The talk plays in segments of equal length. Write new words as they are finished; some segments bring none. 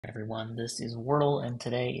Everyone, this is Wordle, and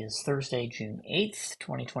today is Thursday, June 8th,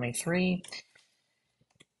 2023.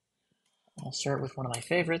 I'll start with one of my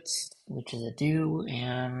favorites, which is a do,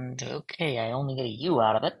 and okay, I only get a U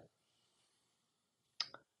out of it.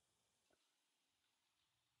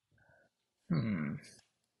 Hmm.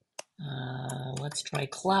 Let's try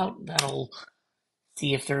clout. That'll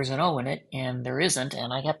see if there's an O in it, and there isn't,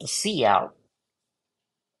 and I got the C out.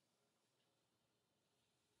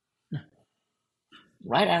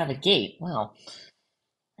 Right out of the gate. Well,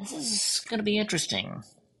 this is gonna be interesting.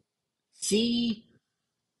 C,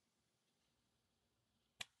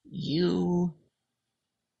 U.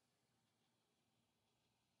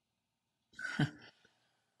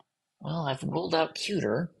 Well, I've ruled out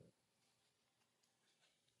cuter.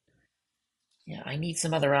 Yeah, I need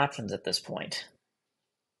some other options at this point.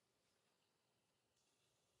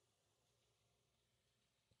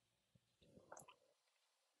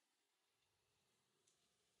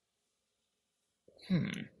 Hmm.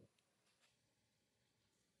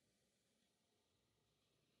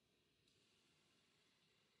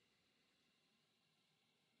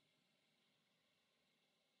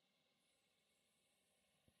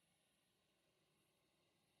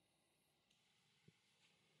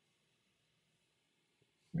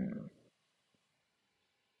 Hmm.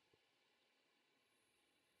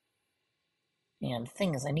 And the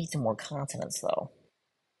thing is, I need some more consonants, though.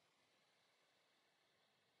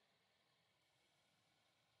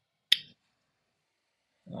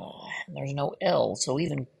 There's no L, so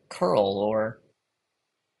even curl or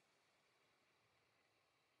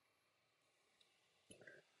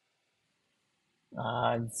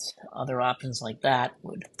uh, other options like that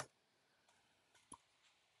would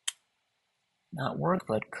not work,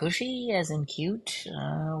 but cushy, as in cute?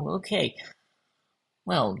 Okay.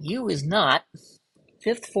 Well, U is not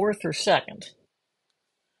fifth, fourth, or second.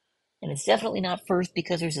 And it's definitely not first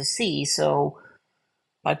because there's a C, so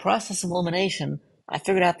by process of elimination, I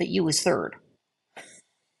figured out that U is third.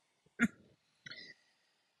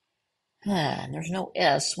 And there's no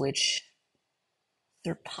S, which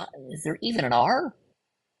is there even an R?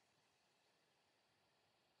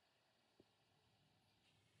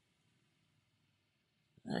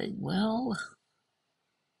 Well,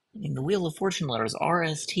 I mean, the Wheel of Fortune letters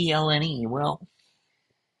RSTLNE. Well,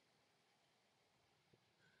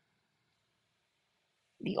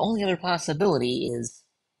 the only other possibility is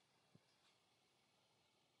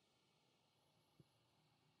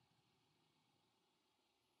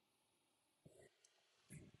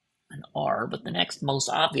an R, but the next most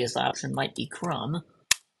obvious option might be crumb.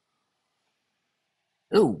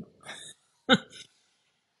 Ooh,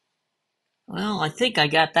 well, I think I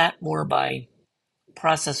got that more by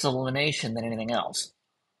process of elimination than anything else.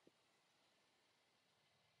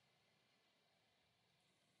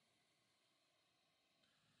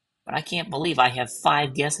 But I can't believe I have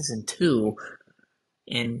five guesses and two,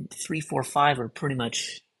 and three, four, five are pretty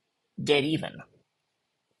much dead even.